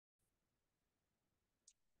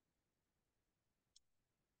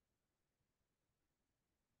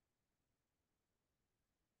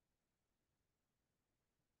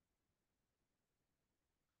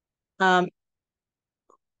Um,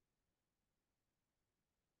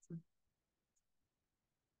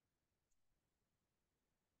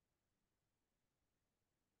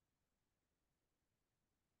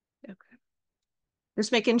 okay.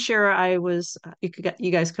 Just making sure I was,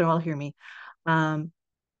 you guys could all hear me. Um,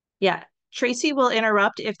 yeah, Tracy will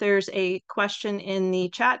interrupt if there's a question in the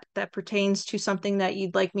chat that pertains to something that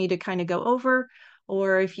you'd like me to kind of go over,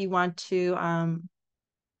 or if you want to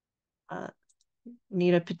uh,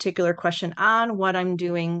 need a particular question on what I'm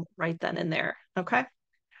doing right then and there. Okay.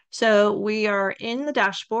 So we are in the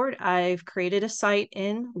dashboard. I've created a site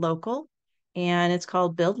in local and it's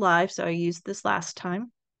called Build Live. So I used this last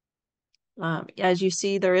time. As you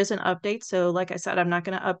see, there is an update. So like I said, I'm not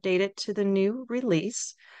going to update it to the new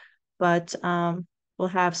release, but we'll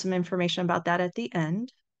have some information about that at the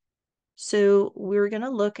end. So we're going to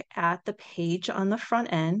look at the page on the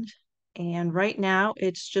front end. And right now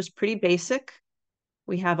it's just pretty basic.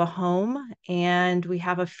 We have a home and we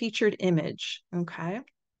have a featured image. Okay.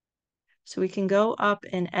 So we can go up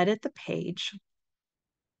and edit the page.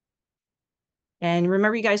 And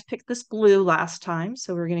remember, you guys picked this blue last time,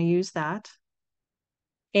 so we're going to use that.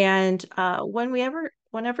 And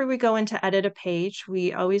whenever we go in to edit a page,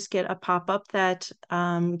 we always get a pop-up that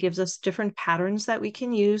gives us different patterns that we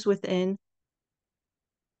can use within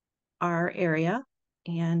our area.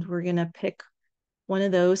 And we're going to pick one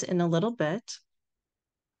of those in a little bit.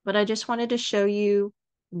 But I just wanted to show you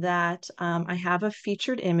that I have a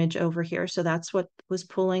featured image over here. So that's what was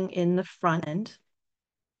pulling in the front end.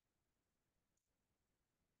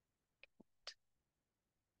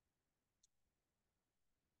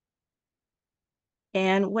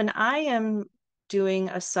 And when I am doing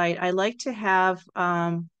a site, I like to have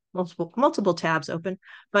multiple tabs open,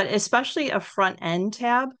 but especially a front end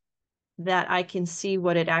tab that I can see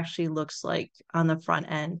what it actually looks like on the front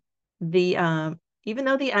end. The even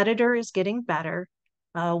though the editor is getting better,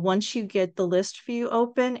 once you get the list view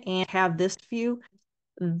open and have this view,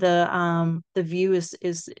 the view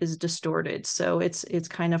is distorted, so it's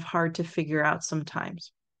kind of hard to figure out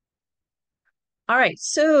sometimes. All right,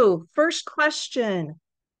 so first question.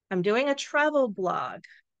 I'm doing a travel blog.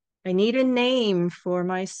 I need a name for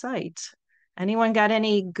my site. Anyone got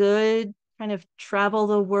any good kind of travel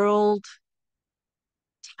the world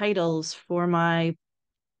titles for my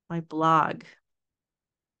blog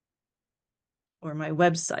or my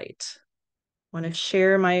website? Want to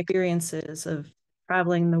share my experiences of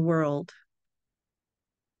traveling the world.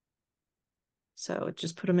 So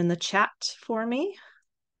just put them in the chat for me.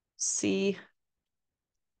 See.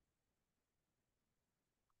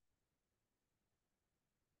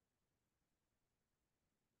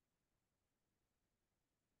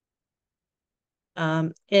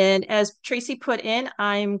 And as Tracy put in,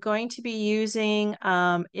 I'm going to be using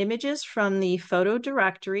images from the photo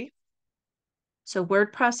directory. So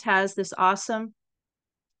WordPress has this awesome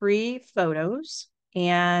free photos,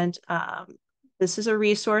 and this is a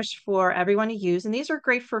resource for everyone to use. And these are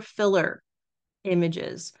great for filler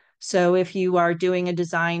images. So if you are doing a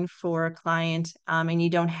design for a client and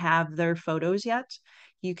you don't have their photos yet,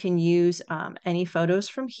 you can use any photos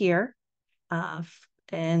from here.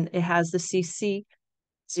 And it has the CC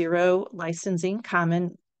 0 licensing, Creative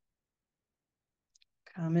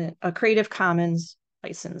Commons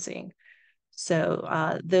licensing.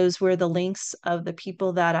 So those were the links of the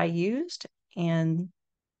people that I used. And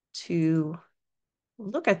to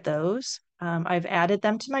look at those, I've added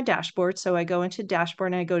them to my dashboard. So I go into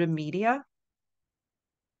dashboard and I go to media.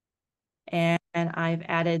 And I've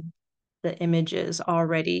added the images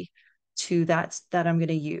already to that I'm going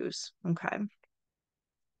to use. Okay.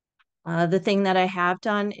 The thing that I have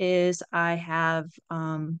done is I have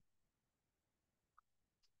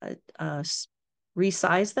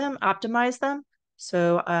resized them, optimized them.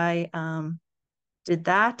 So I did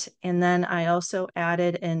that. And then I also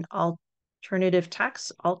added an alternative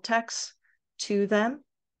text, alt text to them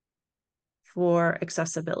for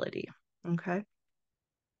accessibility. Okay.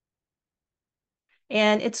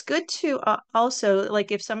 And it's good to also,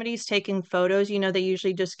 like if somebody's taking photos, they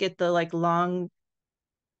usually just get the like long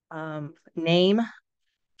file name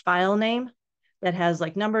that has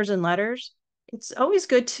like numbers and letters. It's always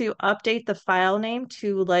good to update the file name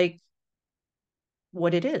to like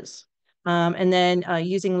what it is. And then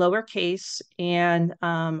using lowercase and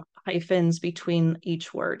hyphens between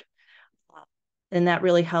each word. And that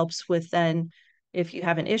really helps with then if you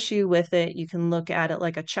have an issue with it, you can look at it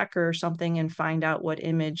like a checker or something and find out what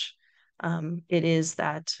image it is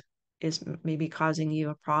that is maybe causing you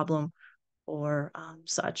a problem or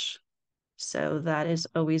such. So that is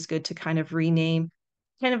always good to kind of rename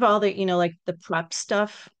kind of all the, like the prep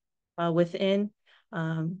stuff within.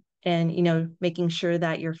 and making sure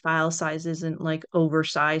that your file size isn't like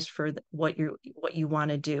oversized for what you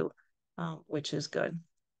want to do, which is good.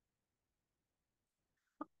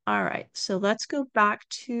 All right, so let's go back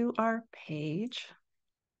to our page.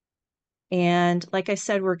 And like I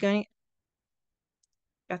said,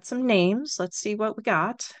 got some names. Let's see what we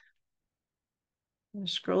got.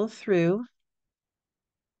 Scroll through.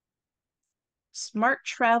 Smart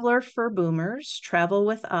Traveler for Boomers, Travel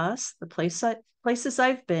with Us, the places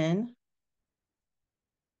I've been,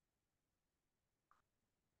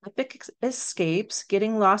 Epic Escapes,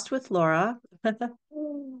 Getting Lost with Laura,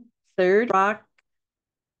 Third Rock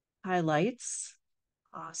Highlights,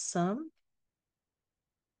 awesome.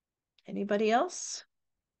 Anybody else?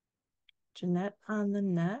 Jeanette on the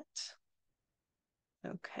Net,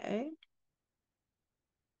 okay.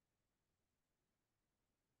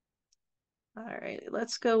 All right,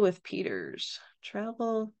 let's go with Peter's,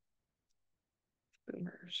 Travel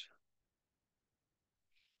Boomers.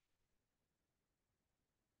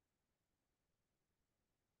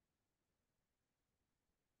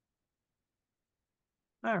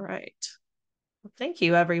 All right. Well, thank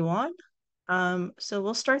you, everyone. So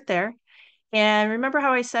we'll start there. And remember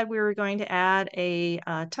how I said we were going to add a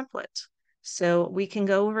template. So we can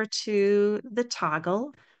go over to the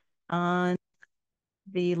toggle on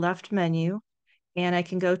the left menu, and I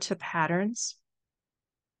can go to patterns,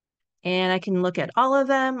 and I can look at all of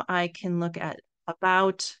them. I can look at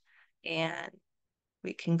about, and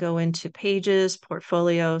we can go into pages,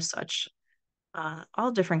 portfolio, such,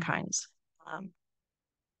 all different kinds.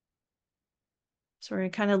 So we're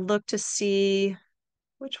going to kind of look to see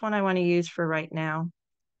which one I want to use for right now.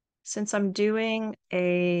 Since I'm doing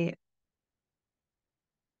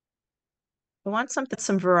I want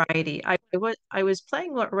some variety. I was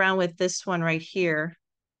playing around with this one right here.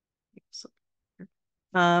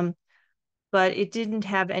 But it didn't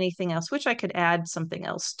have anything else, which I could add something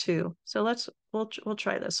else to. So we'll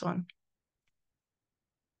try this one.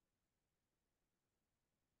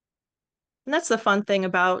 And that's the fun thing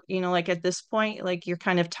about, like at this point, like you're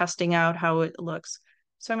kind of testing out how it looks.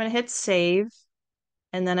 So I'm going to hit save,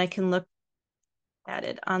 and then I can look at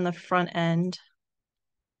it on the front end.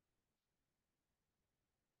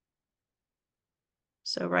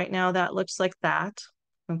 So right now that looks like that.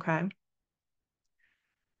 Okay.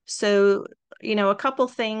 So, a couple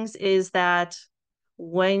things is that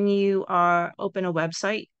when you are open a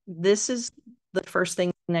website, this is the first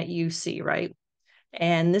thing that you see, right?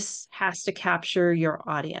 And this has to capture your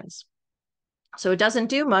audience. So it doesn't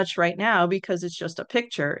do much right now because it's just a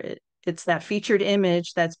picture. It's that featured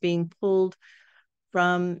image that's being pulled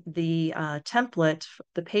from the template,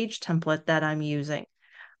 the page template that I'm using.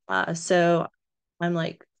 So I'm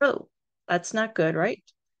like, oh, that's not good, right?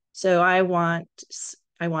 So I want this,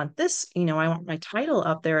 I want my title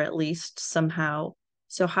up there at least somehow.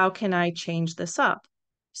 So how can I change this up?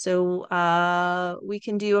 So we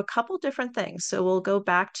can do a couple different things. So we'll go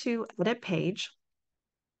back to edit page,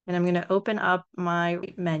 and I'm going to open up my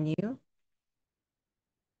menu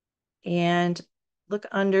and look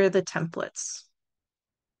under the templates.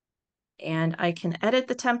 And I can edit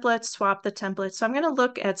the template, swap the template. So I'm going to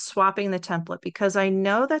look at swapping the template because I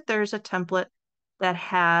know that there's a template that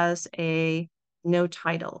has a no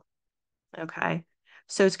title. Okay.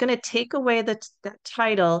 So it's going to take away that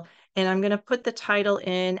title, and I'm going to put the title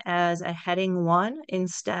in as a heading 1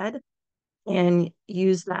 instead and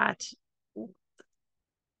use that.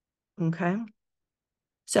 Okay.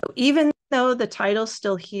 So even though the title's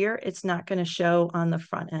still here, it's not going to show on the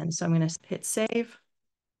front end. So I'm going to hit save.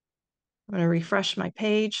 I'm going to refresh my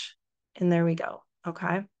page, and there we go.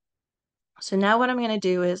 Okay. So now what I'm going to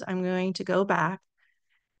do is I'm going to go back,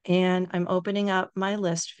 and I'm opening up my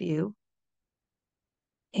list view.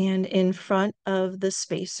 And in front of the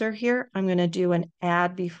spacer here, I'm going to do an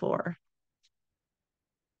add before.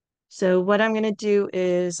 So what I'm going to do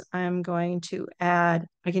is I'm going to add,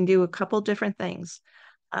 I can do a couple different things.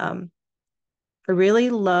 I really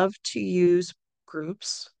love to use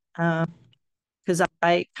groups because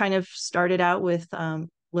I kind of started out with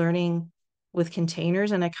learning with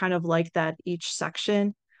containers, and I kind of like that each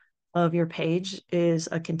section of your page is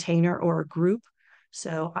a container or a group.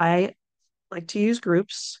 So I like to use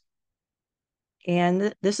groups.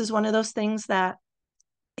 And this is one of those things that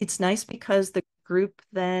it's nice because the group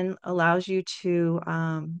then allows you to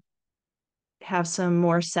have some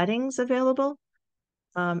more settings available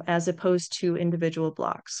as opposed to individual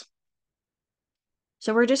blocks.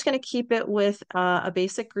 So we're just going to keep it with a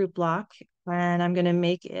basic group block, and I'm going to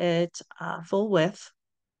make it full width.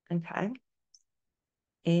 Okay.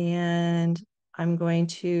 And I'm going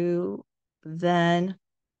to then,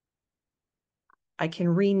 I can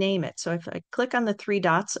rename it. So if I click on the three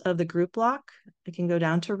dots of the group block, I can go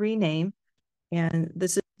down to rename. And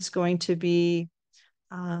this is going to be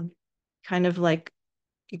kind of like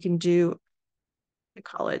you can do, I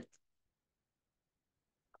call it,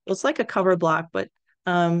 it's like a cover block, but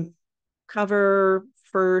um, cover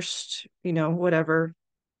first, whatever.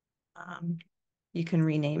 Um, you can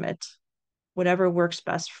rename it, whatever works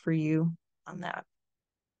best for you on that.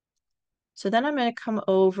 So then I'm going to come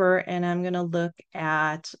over and I'm going to look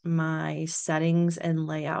at my settings and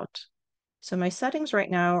layout. So my settings right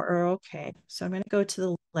now are okay. So I'm going to go to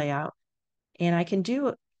the layout and I can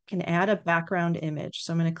add a background image.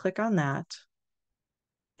 So I'm going to click on that.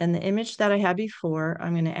 And the image that I had before,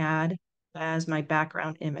 I'm going to add as my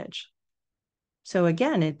background image. So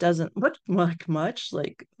again, it doesn't look like much,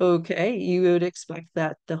 like, okay, you would expect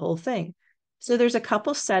that the whole thing. So there's a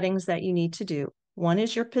couple settings that you need to do. One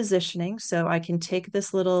is your positioning. So I can take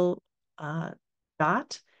this little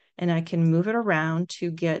dot and I can move it around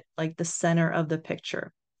to get like the center of the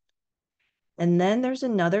picture. And then there's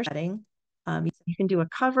another setting. You can do a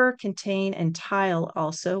cover, contain, and tile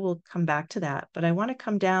also. We'll come back to that. But I want to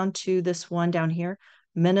come down to this one down here.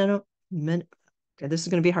 Minimum, okay, this is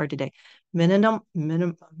going to be hard today. Minimum.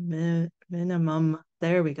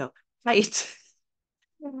 There we go. Height.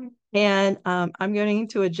 And I'm going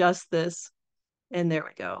to adjust this. And there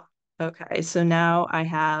we go. Okay, so now I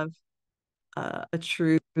have a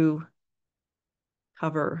true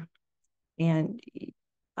cover. And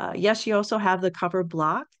yes, you also have the cover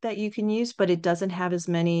block that you can use, but it doesn't have as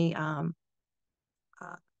many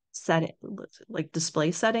set like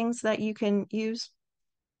display settings that you can use.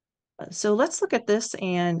 So let's look at this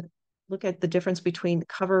and look at the difference between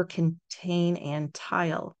cover, contain, and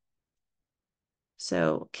tile.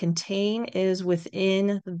 So contain is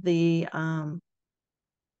within the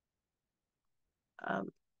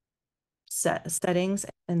settings,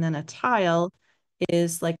 and then a tile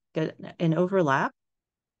is like an overlap,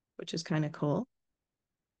 which is kind of cool.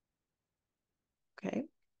 Okay.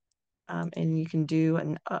 And you can do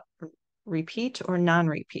an repeat or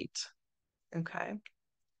non-repeat. Okay.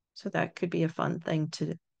 So that could be a fun thing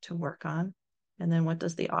to work on. And then what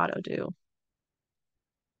does the auto do?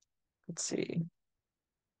 Let's see.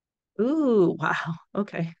 Ooh, wow.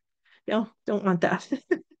 Okay. No, don't want that.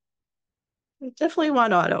 Definitely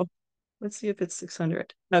want auto. Let's see if it's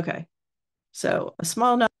 600. Okay. So a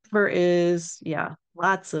small number is, yeah,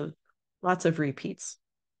 lots of repeats.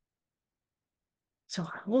 So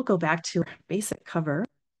we'll go back to our basic cover.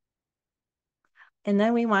 And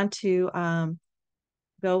then we want to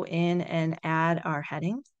go in and add our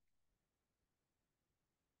heading.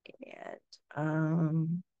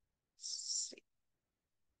 And let's see.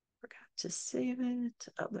 Forgot to save it.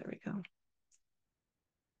 Oh, there we go.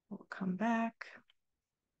 We'll come back.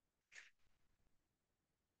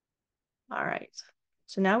 All right.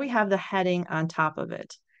 So now we have the heading on top of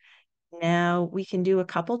it. Now we can do a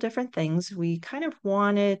couple different things. We kind of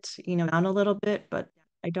want it, down a little bit, but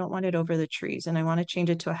I don't want it over the trees. And I want to change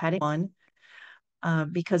it to a heading 1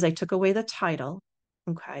 because I took away the title.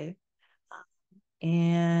 Okay.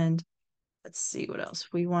 And let's see what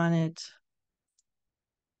else. We want it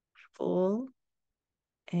full.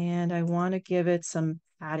 And I want to give it some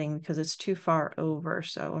padding because it's too far over.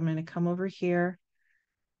 So I'm going to come over here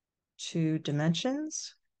to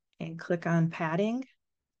dimensions and click on padding.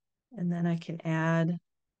 And then I can add,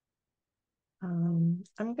 I'm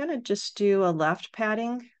going to just do a left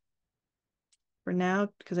padding for now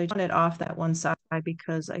because I want it off that one side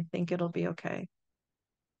because I think it'll be okay.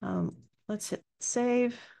 Let's hit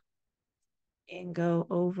save and go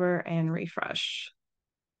over and refresh.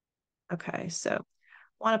 Okay, so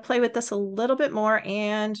want to play with this a little bit more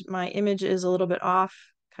and my image is a little bit off,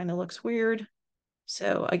 kind of looks weird.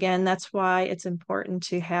 So again, that's why it's important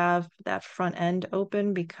to have that front end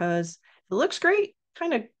open because it looks great,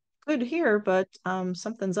 kind of good here, but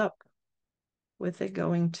something's up with it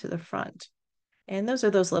going to the front. And those are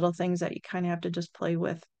those little things that you kind of have to just play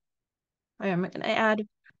with. I'm going to add,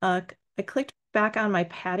 I clicked back on my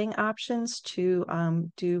padding options to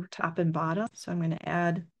do top and bottom. So I'm going to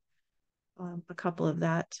add a couple of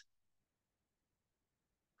that.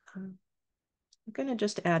 I'm going to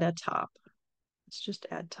just add a top. Let's just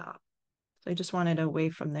add top. So I just want it away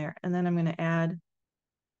from there. And then I'm going to add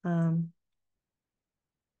some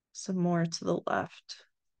more to the left.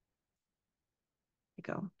 There you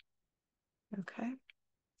go. Okay.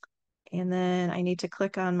 And then I need to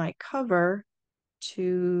click on my cover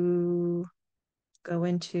to go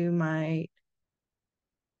into my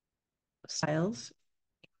styles.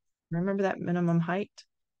 Remember that minimum height?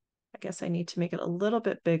 I guess I need to make it a little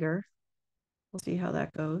bit bigger. We'll see how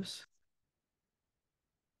that goes.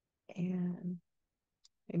 and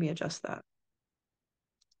maybe adjust that.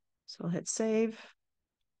 So we'll hit save.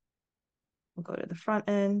 We'll go to the front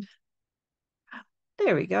end.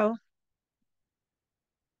 There we go.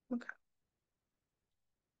 Okay.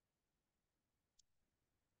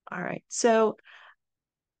 All right. So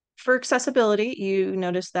for accessibility, you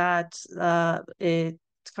notice that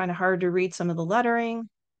it's kind of hard to read some of the lettering.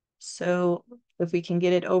 So if we can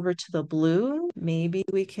get it over to the blue, maybe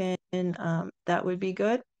we can, that would be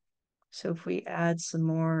good. So if we add some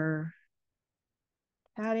more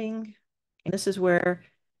padding, and this is where,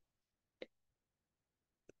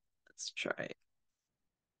 let's try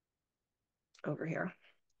over here.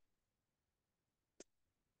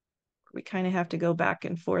 We kind of have to go back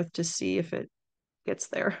and forth to see if it gets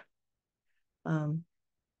there. Um,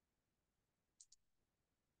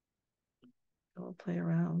 we'll play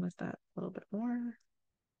around with that a little bit more.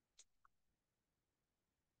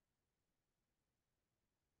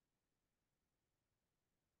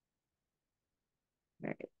 All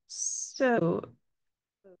right, so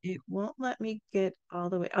it won't let me get all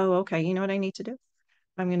the way. Oh, okay. You know what I need to do?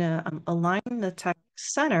 I'm going to align the text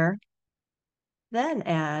center, then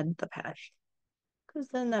add the pad, because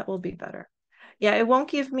then that will be better. Yeah, it won't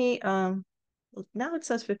give me, now it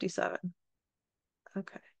says 57.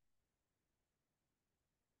 Okay.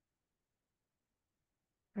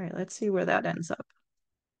 All right, let's see where that ends up.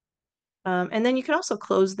 And then you can also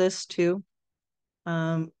close this too,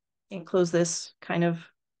 and close this kind of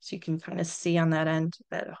so you can kind of see on that end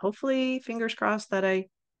that hopefully, fingers crossed, that I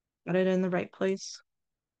got it in the right place.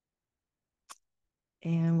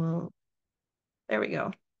 And there we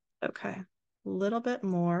go. Okay, a little bit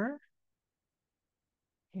more.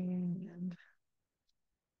 And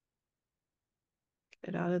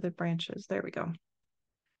get out of the branches. There we go.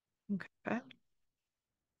 Okay.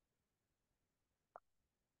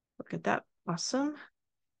 Look at that. Awesome.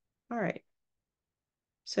 All right.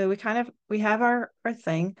 So we have our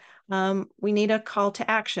thing. We need a call to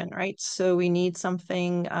action, right? So we need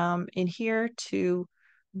something in here to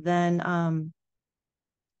then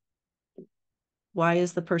why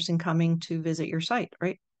is the person coming to visit your site,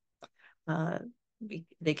 right? Uh,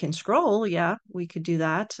 they can scroll, yeah, we could do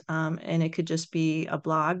that. And it could just be a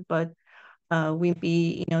blog, but we'd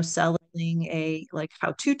be, selling a like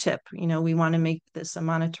how-to tip. We want to make this a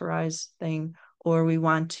monetized thing, or we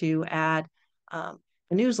want to add a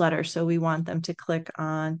newsletter. So we want them to click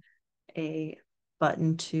on a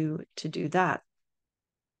button to do that.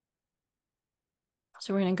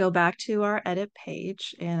 So we're going to go back to our edit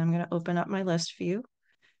page, and I'm going to open up my list view.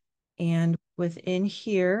 And within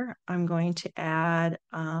here, I'm going to add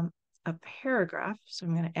a paragraph. So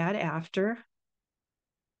I'm going to add after,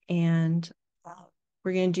 and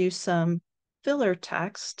we're going to do some filler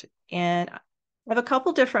text. And I have a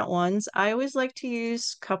couple different ones. I always like to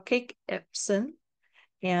use Cupcake Ibsen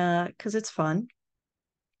because it's fun.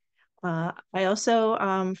 I also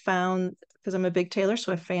found, because I'm a big Taylor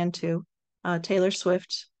Swift fan too, Taylor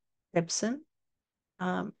Swift Ibsen.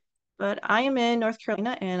 Um, but I am in North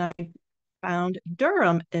Carolina, and I found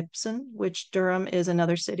Durham Ibsen, which Durham is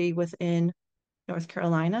another city within North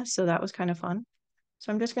Carolina. So that was kind of fun.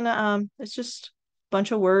 So I'm just gonna, it's just a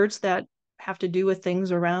bunch of words that have to do with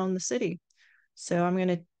things around the city. So I'm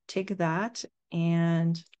gonna take that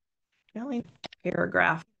and only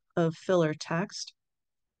paragraph of filler text.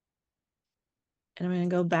 And I'm gonna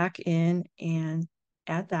go back in and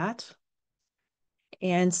add that.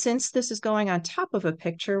 And since this is going on top of a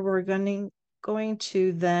picture, we're going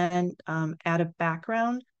to then add a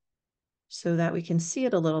background so that we can see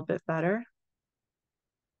it a little bit better.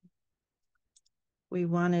 We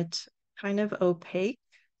want it kind of opaque.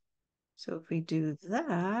 So if we do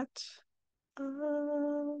that,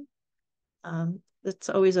 it's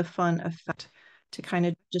always a fun effect to kind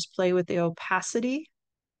of just play with the opacity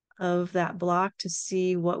of that block to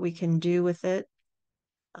see what we can do with it.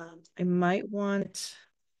 I might want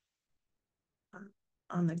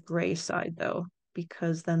on the gray side though,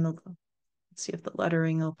 because then let's see if the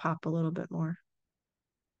lettering will pop a little bit more.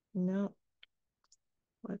 No,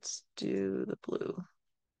 let's do the blue.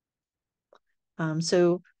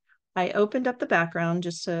 So I opened up the background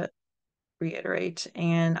just to reiterate,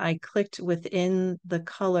 and I clicked within the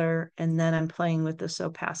color, and then I'm playing with this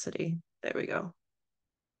opacity. There we go.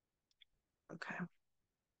 Okay.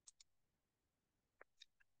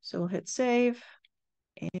 So we'll hit save,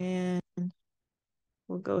 and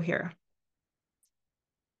we'll go here.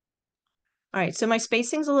 All right, so my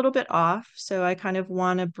spacing's a little bit off, so I kind of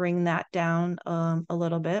want to bring that down a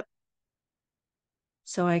little bit.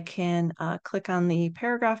 So I can click on the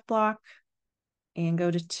paragraph block and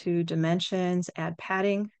go to dimensions, add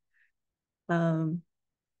padding.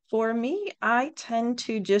 For me, I tend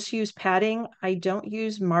to just use padding. I don't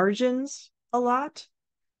use margins a lot.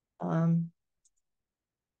 Um,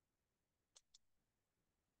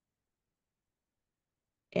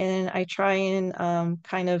 and I try and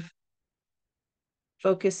kind of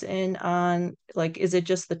focus in on like, is it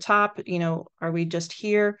just the top? Are we just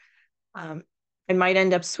here? Um, I might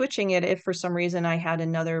end up switching it if for some reason I had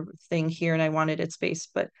another thing here and I wanted it spaced,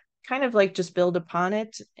 but kind of like just build upon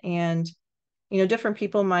it. And, different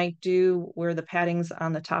people might do where the padding's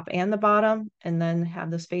on the top and the bottom and then have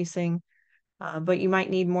the spacing. But you might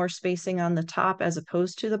need more spacing on the top as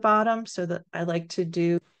opposed to the bottom. So that I like to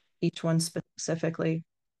do each one specifically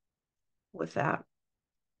with that.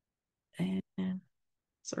 And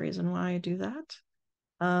that's the reason why I do that.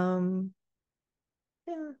 Um,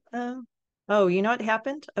 yeah. Oh, you know what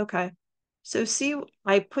happened? Okay. So see,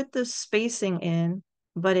 I put the spacing in,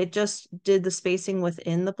 but it just did the spacing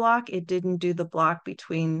within the block. It didn't do the block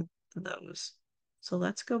between those. So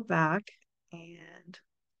let's go back and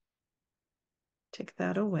take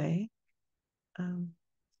that away.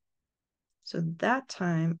 So that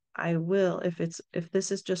time I will, if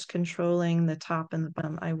this is just controlling the top and the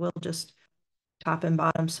bottom, I will just top and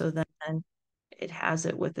bottom so then it has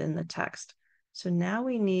it within the text. So now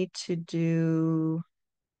we need to do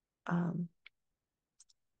um,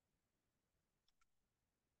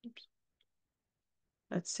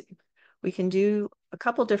 let's see. We can do a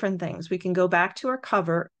couple different things. We can go back to our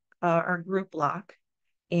cover, our group block,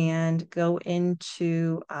 and go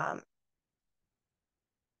into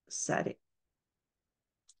settings.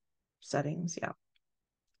 Yeah.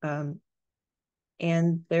 Um,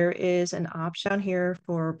 and there is an option here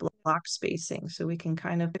for block spacing. So we can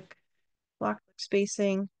kind of pick block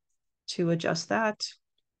spacing to adjust that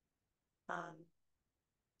um,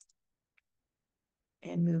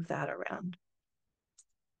 and move that around.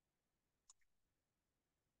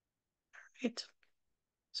 Right.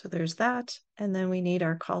 So there's that. And then we need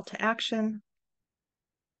our call to action.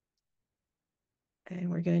 And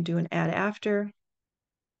we're going to do an add after.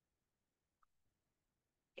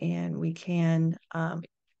 And we can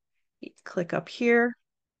click up here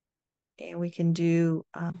and we can do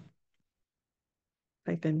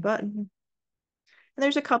type in button. And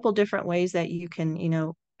there's a couple different ways that you can,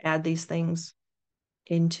 add these things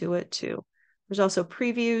into it too. There's also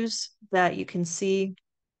previews that you can see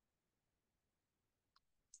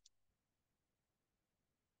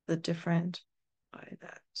the different by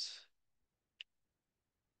that.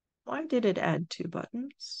 Why did it add two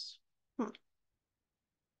buttons?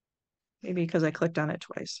 Maybe because I clicked on it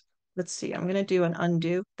twice. Let's see. I'm going to do an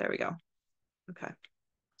undo. There we go. Okay.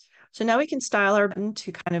 So now we can style our button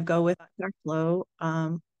to kind of go with our flow.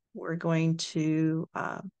 We're going to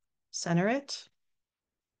center it.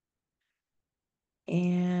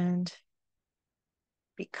 And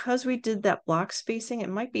because we did that block spacing, it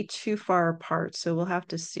might be too far apart. So we'll have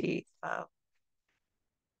to see.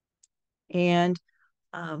 And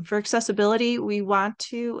for accessibility, we want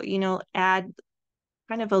to, add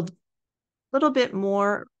kind of a little bit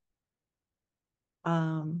more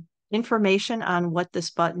information on what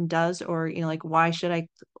this button does, or, like why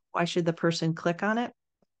should the person click on it?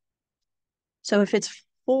 So if it's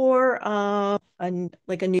for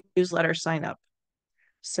like a newsletter sign up,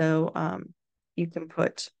 so you can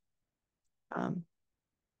put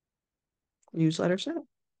newsletter sign up.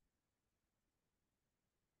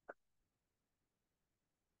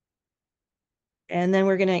 And then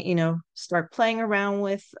we're going to, start playing around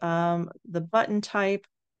with the button type.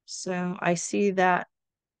 So I see that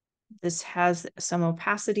this has some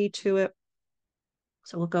opacity to it.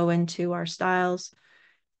 So we'll go into our styles.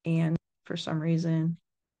 And for some reason,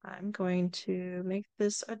 I'm going to make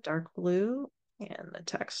this a dark blue and the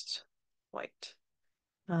text white.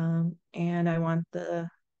 And I want the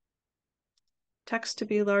text to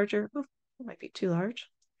be larger. Ooh, it might be too large.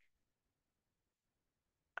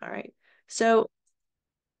 All right. So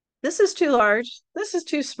this is too large. This is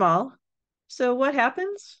too small. So what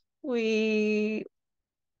happens? We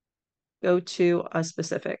go to a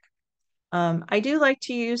specific. I do like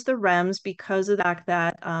to use the rems because of the fact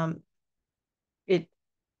that it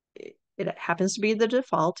it happens to be the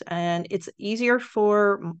default and it's easier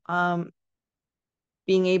for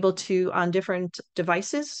being able to on different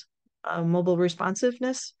devices, mobile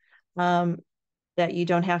responsiveness, that you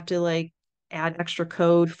don't have to like add extra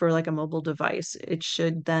code for like a mobile device. It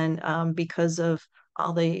should then, because of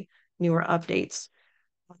all the newer updates,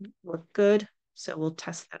 look good. So we'll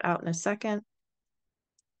test that out in a second.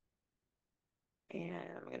 And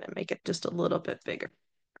I'm going to make it just a little bit bigger.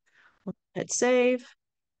 We'll hit save.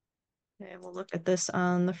 And we'll look at this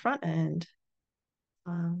on the front end.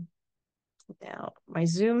 Now my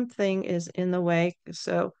Zoom thing is in the way.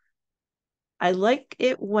 So I like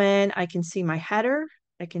it when I can see my header,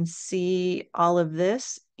 I can see all of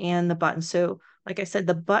this and the button. So like I said,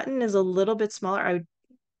 the button is a little bit smaller. I would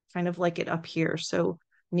kind of like it up here. So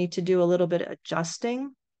I need to do a little bit of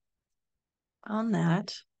adjusting on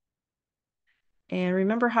that. And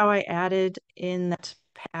remember how I added in that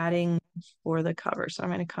padding for the cover. So I'm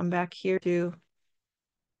going to come back here to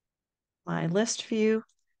my list view,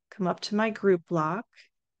 come up to my group block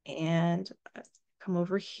and come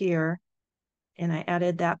over here. And I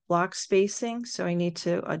added that block spacing. So I need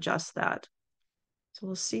to adjust that. So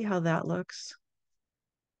we'll see how that looks.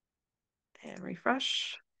 And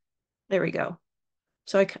refresh. There we go.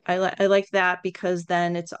 So I like that because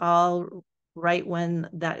then it's all right when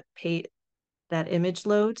that image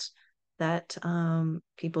loads that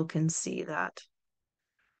people can see that.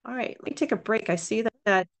 All right, let me take a break. I see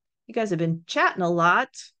that you guys have been chatting a lot.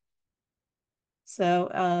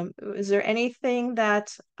 So is there anything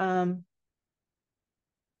that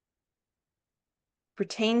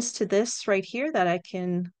pertains to this right here that I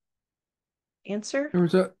can answer?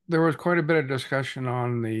 There was quite a bit of discussion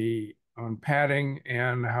on on padding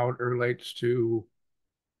and how it relates to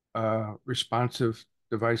responsive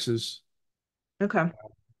devices Okay.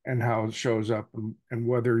 and how it shows up and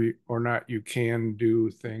whether or not you can do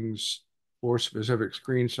things for specific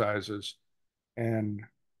screen sizes. And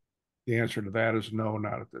the answer to that is no,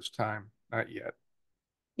 not at this time, not yet.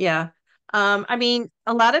 Yeah. I mean,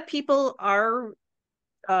 a lot of people are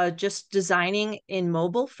just designing in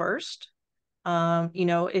mobile first. You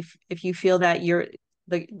know, if you feel that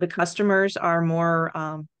the customers are more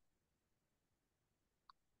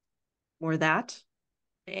that,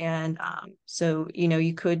 and so you know,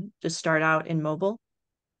 you could just start out in mobile.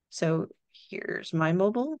 So here's my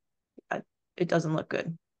mobile. Uh, It doesn't look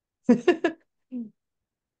good.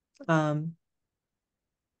 um,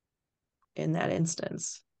 in that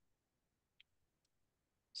instance.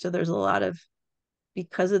 So there's a lot of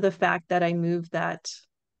because of the fact that I moved that.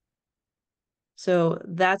 So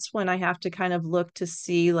that's when I have to kind of look to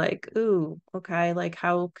see like, ooh, okay, like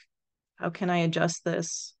how can I adjust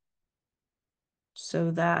this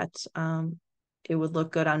so that it would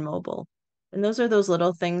look good on mobile? And those are those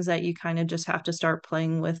little things that you kind of just have to start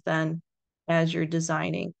playing with then as you're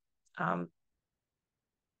designing. Um,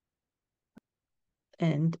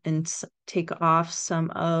 and take off some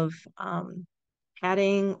of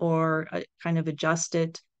padding or kind of adjust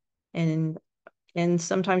it and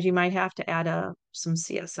sometimes you might have to add some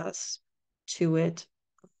CSS to it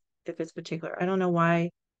if it's particular. I don't know why,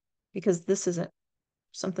 because this isn't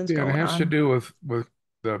something's Yeah, it going has to on. do with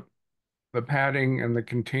the the padding and the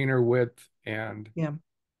container width and Yeah.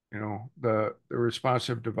 the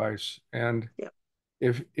responsive device. And Yeah.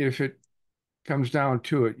 if it comes down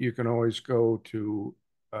to it, you can always go to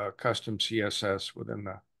custom CSS within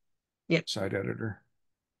the Yeah. site editor.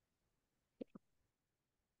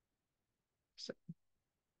 So,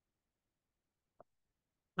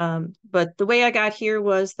 but the way I got here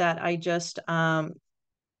was that I just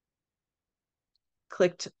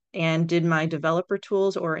clicked and did my developer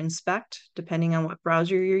tools or inspect, depending on what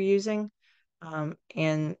browser you're using.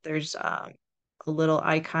 And there's a little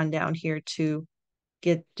icon down here to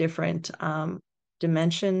get different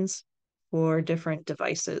dimensions for different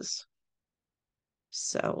devices.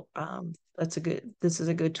 So this is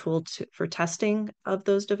a good tool for testing of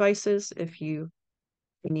those devices if you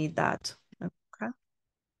need that. Okay.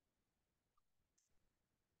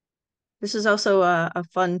 This is also a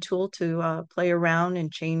fun tool to play around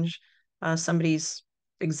and change somebody's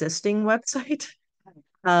existing website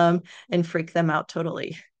and freak them out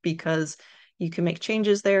totally because you can make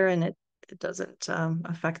changes there and it doesn't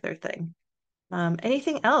affect their thing.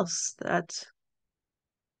 Anything else that,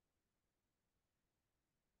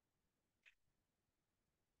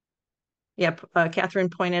 yeah, Catherine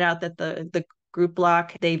pointed out that the group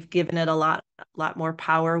block, they've given it a lot more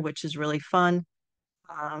power, which is really fun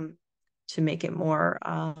um, to make it more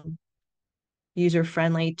user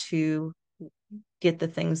friendly to get the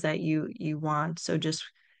things that you want. So just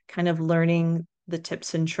kind of learning the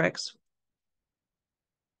tips and tricks.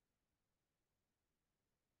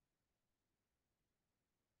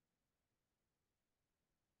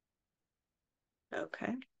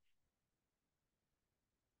 Okay.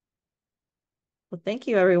 Well, thank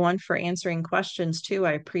you everyone for answering questions too.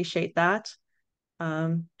 I appreciate that.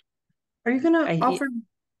 Um, Are you gonna I offer,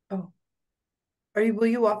 oh, will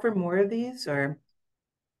you offer more of these or?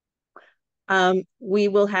 We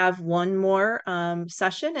will have one more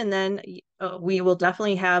session, and then we will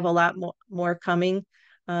definitely have a lot more coming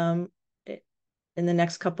um, in the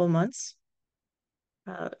next couple months.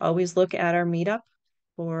 Always look at our meetup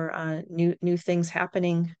for new things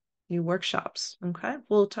happening, new workshops. Okay,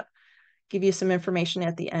 we'll give you some information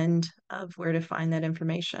at the end of where to find that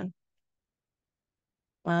information.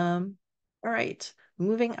 All right,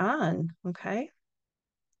 moving on. Okay.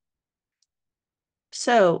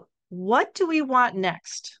 So what do we want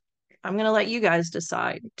next? I'm going to let you guys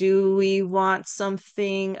decide. Do we want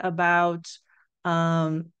something about,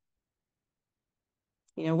 um,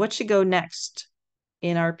 what should go next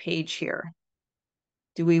in our page here?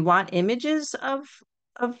 Do we want images of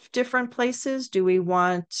different places? Do we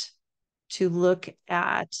want to look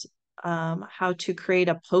at how to create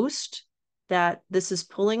a post that this is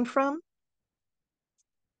pulling from?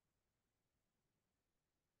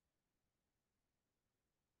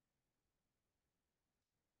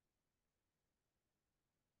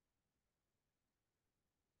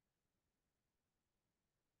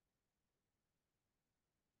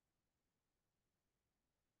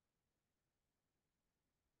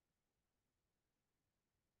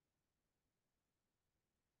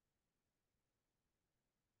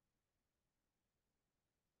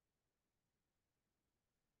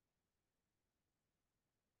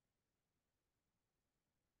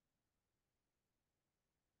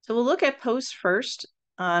 So we'll look at posts first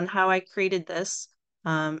on how I created this,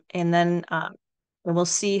 and then we'll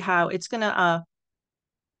see how it's gonna.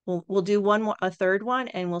 We'll do a third one,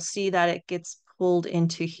 and we'll see that it gets pulled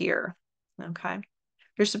into here. Okay,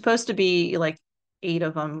 there's supposed to be like 8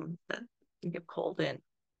 of them that get pulled in,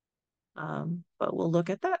 but we'll look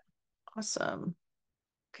at that. Awesome.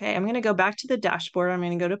 Okay, I'm gonna go back to the dashboard. I'm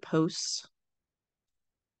gonna go to posts,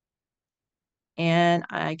 and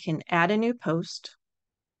I can add a new post.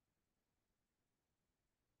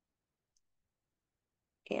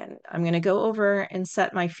 And I'm going to go over and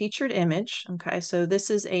set my featured image. Okay, so this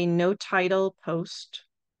is a no title post.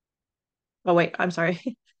 Oh, wait, I'm sorry.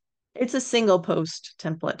 It's a single post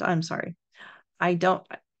template. I'm sorry.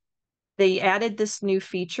 They added this new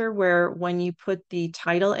feature where when you put the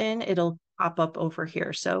title in, it'll pop up over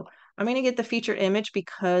here. So I'm going to get the featured image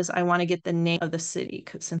because I want to get the name of the city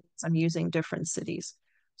because since I'm using different cities.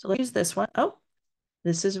 So let's use this one. Oh,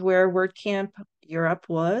 this is where WordCamp Europe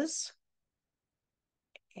was.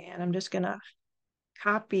 And I'm just going to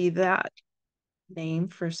copy that name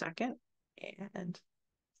for a second and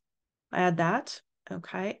add that.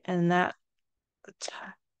 Okay, and that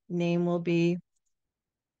name will be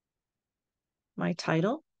my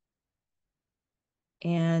title.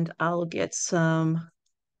 And I'll get some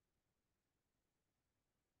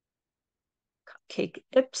Cake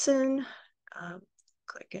Ibsen.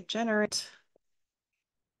 Click and generate.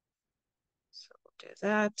 So we'll do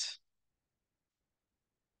that.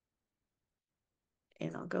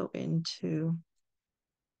 And I'll go into,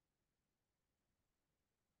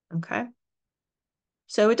 okay.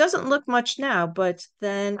 So it doesn't look much now, but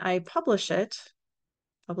then I publish it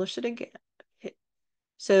again.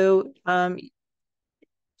 So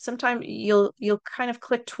sometimes you'll kind of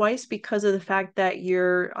click twice because of the fact that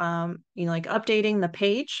you're like updating the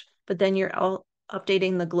page, but then you're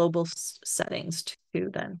updating the global settings too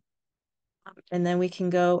then. And then we can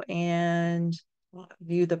go and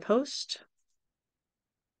view the post.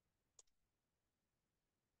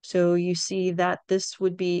 So you see that this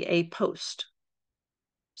would be a post.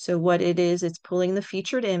 So what it is, it's pulling the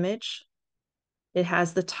featured image. It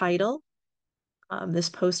has the title. This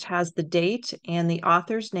post has the date and the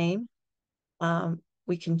author's name. I'm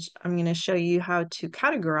going to show you how to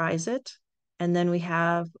categorize it. And then we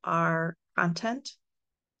have our content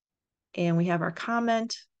and we have our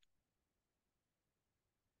comment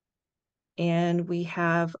and we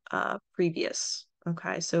have previous.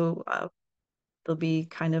 Okay, so there'll be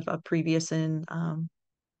kind of a previous and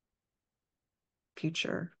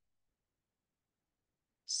future.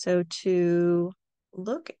 So to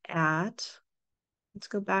look at, let's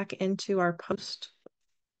go back into our post.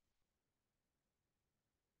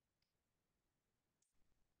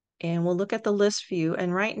 And we'll look at the list view.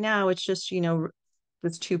 And right now it's just,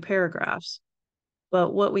 with 2 paragraphs.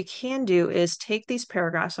 But what we can do is take these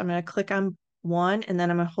paragraphs. I'm going to click on one and then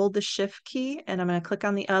I'm going to hold the shift key and I'm going to click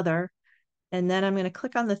on the other. And then I'm going to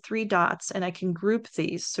click on the 3 dots and I can group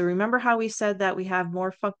these. So remember how we said that we have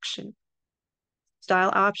more function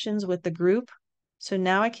style options with the group. So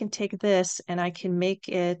now I can take this and I can make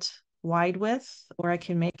it wide width or I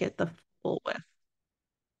can make it the full width.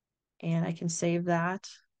 And I can save that.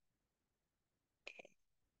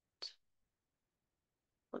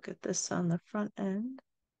 Look at this on the front end.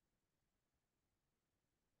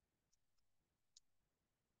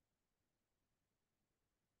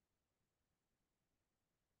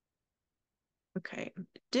 Okay,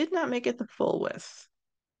 did not make it the full width.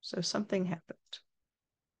 So something happened.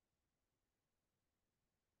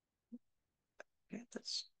 Okay,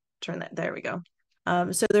 let's turn that. There we go.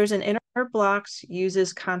 So there's an inner blocks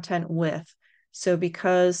uses content width. So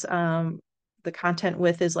because the content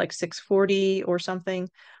width is like 640 or something,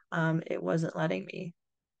 it wasn't letting me.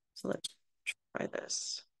 So let's try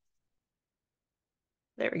this.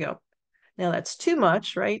 There we go. Now that's too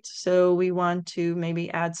much, right? So we want to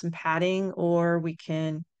maybe add some padding, or we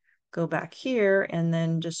can go back here and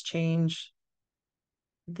then just change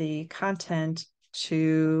the content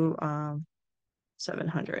to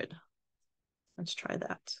 700. Let's try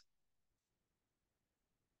that.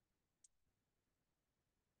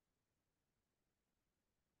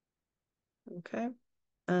 Okay.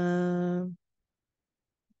 Um,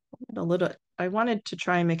 a little, I wanted to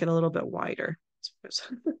try and make it a little bit wider.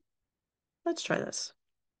 Let's try this.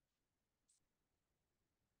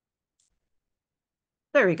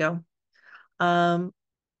 There we go.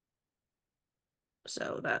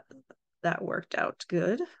 So that worked out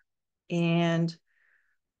good. And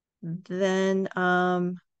then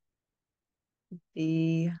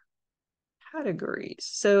the categories.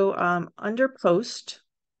 So under post,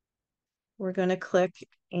 we're going to click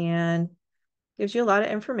and gives you a lot of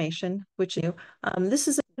information, which you this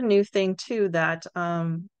is a new thing too that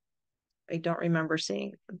I don't remember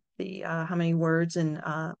seeing the how many words in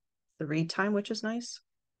the read time, which is nice.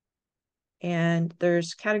 And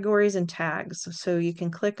there's categories and tags. So you can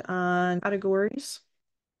click on categories.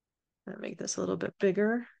 I'll make this a little bit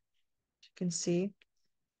bigger, you can see.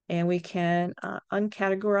 And we can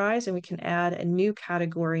uncategorize, and we can add a new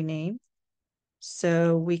category name.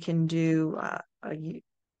 So we can do a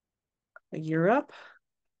Europe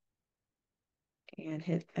and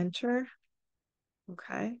hit enter.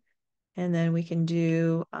 Okay. And then we can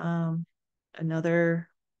do another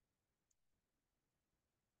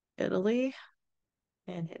Italy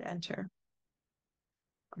and hit enter.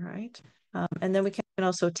 All right. And then we can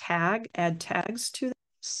also add tags to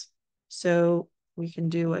this. So we can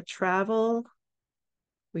do a travel.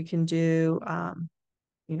 We can do,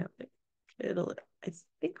 you know, Italy. I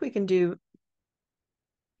think we can do,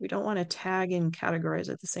 we don't want to tag and categorize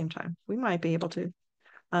at the same time. We might be able to,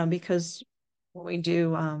 because when we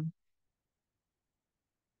do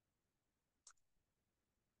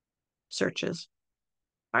searches.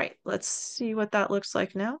 All right, let's see what that looks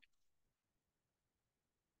like now.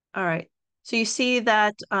 All right, so you see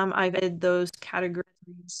that I've added those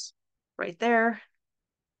categories right there.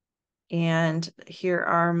 And here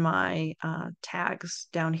are my tags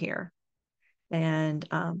down here. And,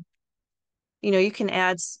 you know, you can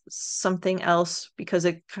add something else because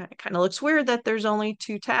it kind of looks weird that there's only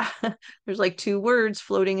two tags. There's like two words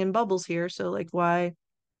floating in bubbles here. So like, why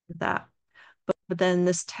that? But then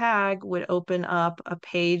this tag would open up a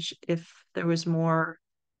page if there was more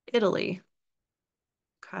Italy.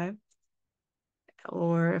 Okay.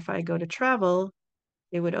 Or if I go to travel,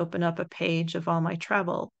 it would open up a page of all my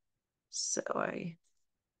travel. So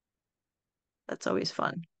that's always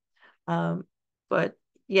fun. But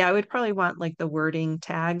yeah, I would probably want like the wording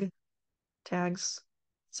tags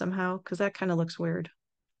somehow, because that kind of looks weird.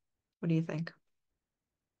 What do you think?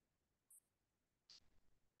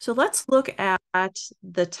 So let's look at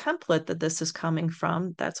the template that this is coming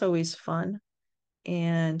from. That's always fun.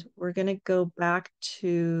 And we're going to go back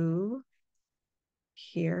to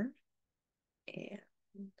here. And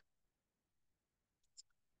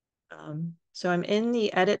so I'm in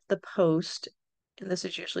the edit the post, and this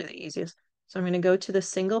is usually the easiest. So I'm going to go to the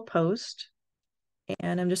single post,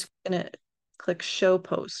 and I'm just going to click show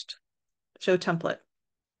post, show template.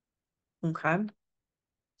 Okay.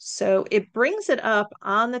 So it brings it up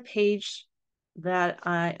on the page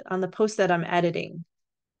on the post that I'm editing.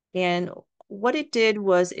 And what it did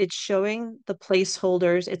was it's showing the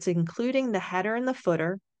placeholders. It's including the header and the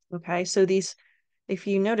footer. Okay. So these, if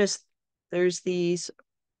you notice, there's these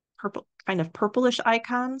purple, kind of purplish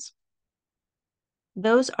icons.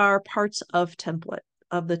 Those are parts of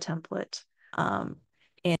the template.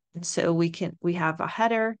 And so we have a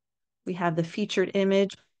header, we have the featured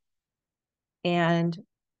image, and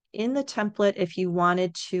in the template, if you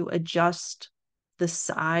wanted to adjust the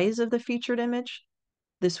size of the featured image,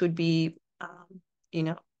 this would be, you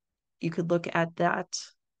know, you could look at that.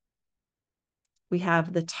 We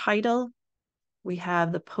have the title, we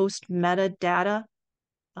have the post metadata,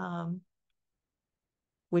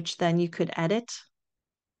 which then you could edit.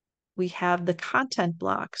 We have the content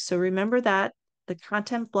block. So remember that the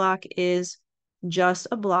content block is just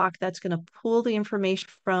a block that's going to pull the information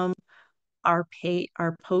from our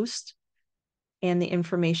post and the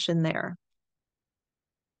information there.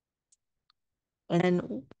 And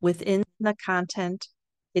then within the content,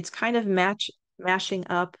 it's kind of mashing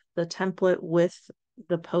up the template with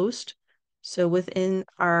the post. So within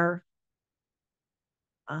our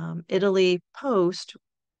Italy post,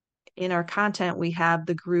 in our content, we have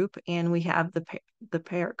the group and we have the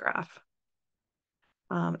paragraph.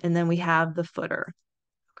 And then we have the footer.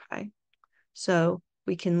 Okay. So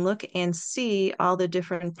we can look and see all the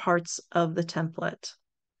different parts of the template,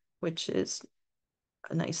 which is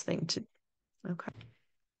a nice thing to, okay.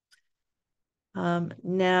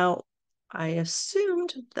 Now I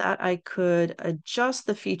assumed that I could adjust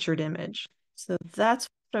the featured image. So that's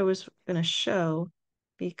what I was going to show,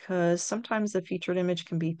 because sometimes the featured image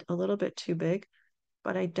can be a little bit too big,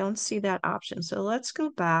 but I don't see that option. So let's go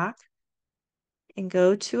back and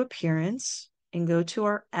go to Appearance and go to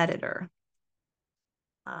our editor.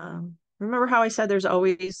 Remember how I said there's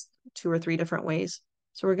always 2 or 3 different ways.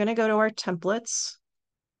 So we're going to go to our templates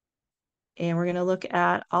and we're going to look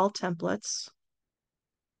at all templates.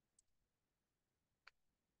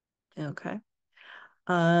 Okay.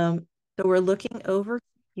 So we're looking over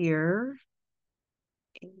here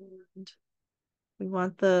and we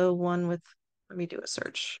want the one with, let me do a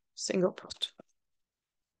search, single post.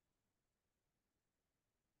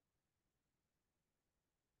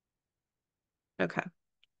 Okay.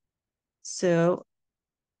 So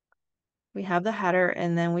we have the header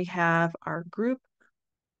and then we have our group.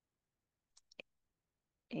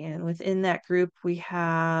 And within that group, we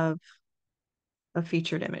have a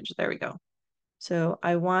featured image. There we go. So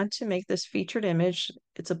I want to make this featured image.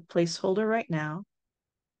 It's a placeholder right now,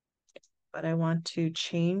 but I want to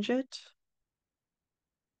change it.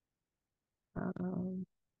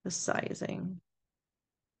 The sizing.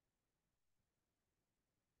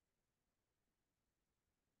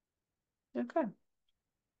 Okay.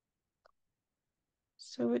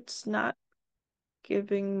 So it's not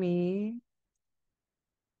giving me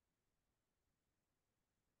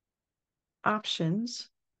options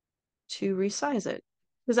to resize it,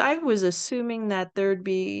 because I was assuming that there'd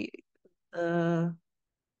be maybe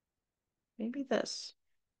this.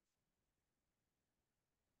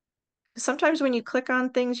 Sometimes when you click on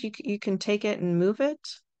things, you can take it and move it,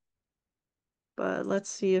 but let's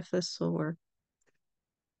see if this will work.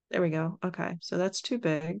 There we go. Okay, so that's too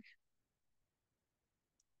big.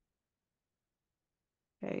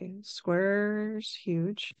 Okay, square's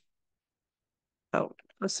huge. Oh,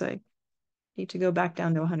 let's say need to go back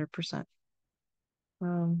down to 100%.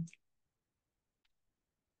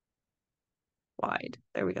 Wide.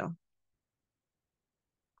 There we go.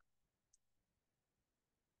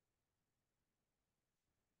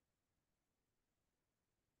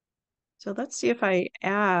 So let's see if I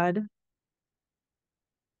add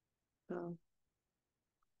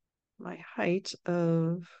my height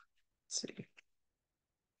of, let's see.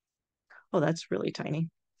 Oh, that's really tiny.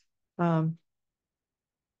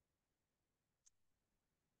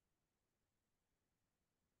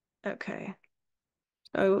 Okay.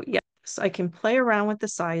 So yes, I can play around with the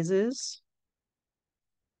sizes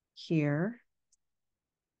here.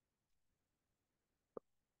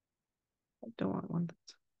 I don't want one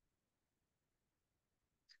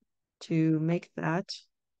to make that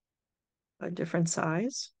a different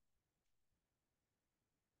size.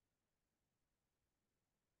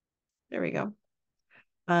 There we go.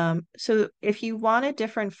 So if you want a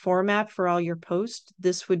different format for all your posts,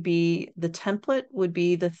 this would be, the template would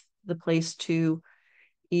be the place to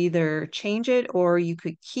either change it, or you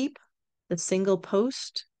could keep the single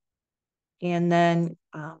post and then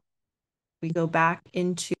we go back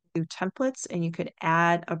into templates and you could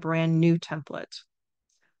add a brand new template.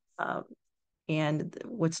 And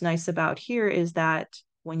what's nice about here is that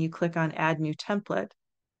when you click on add new template,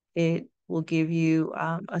 it will give you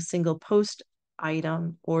a single post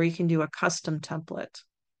item, or you can do a custom template.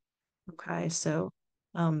 Okay, so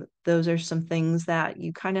those are some things that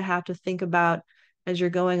you kind of have to think about as you're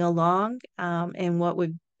going along, and what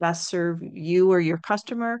would best serve you or your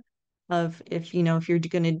customer. Of, if you know, if you're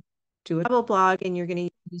going to do a travel blog and you're going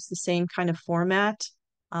to use the same kind of format,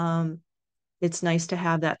 it's nice to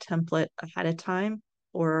have that template ahead of time,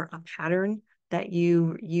 or a pattern that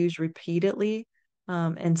you use repeatedly,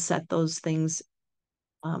 and set those things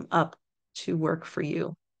up to work for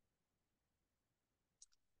you.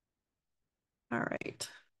 All right.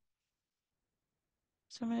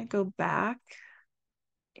 So I'm going to go back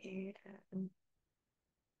and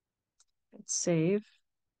save.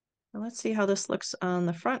 And let's see how this looks on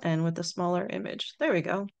the front end with the smaller image. There we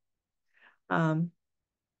go. So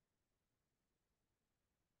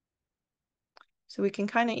we can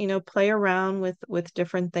kind of, you know, play around with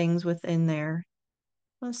different things within there.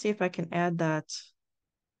 Let's see if I can add that.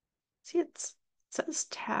 See, it says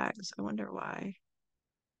tags. I wonder why.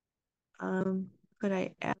 Could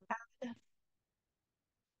I add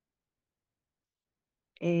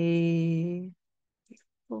a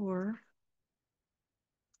 4?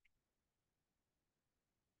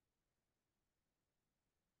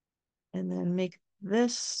 And then make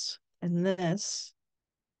this and this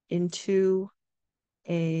into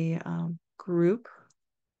a group.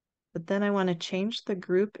 But then I want to change the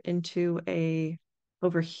group into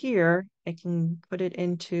over here, I can put it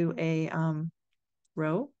into a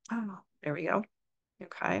row. Oh, there we go.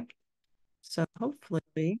 Okay. So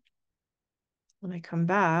hopefully when I come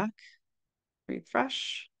back,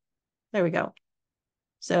 refresh, there we go.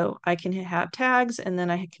 So I can have tags and then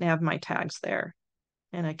I can have my tags there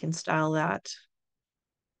and I can style that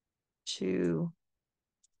to,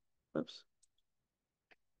 oops,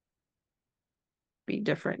 be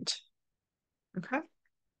different. Okay.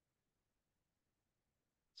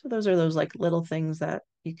 So those are those like little things that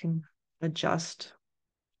you can adjust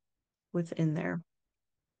within there.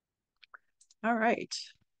 All right.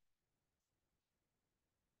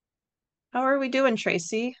 How are we doing,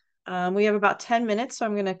 Tracy? We have about 10 minutes, so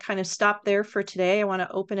I'm going to kind of stop there for today. I want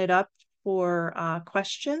to open it up for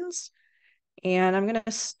questions, and I'm going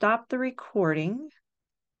to stop the recording.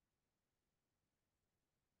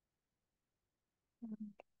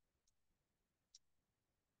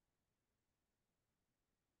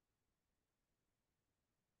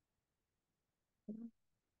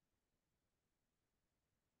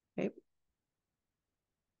 Okay.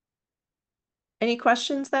 Any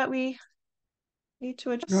questions that we need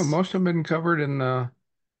to address? No, most have been covered in the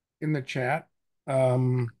chat.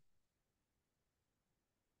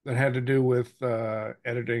 That had to do with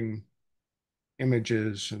editing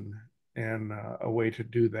images and a way to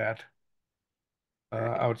do that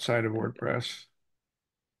outside of WordPress.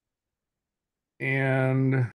 And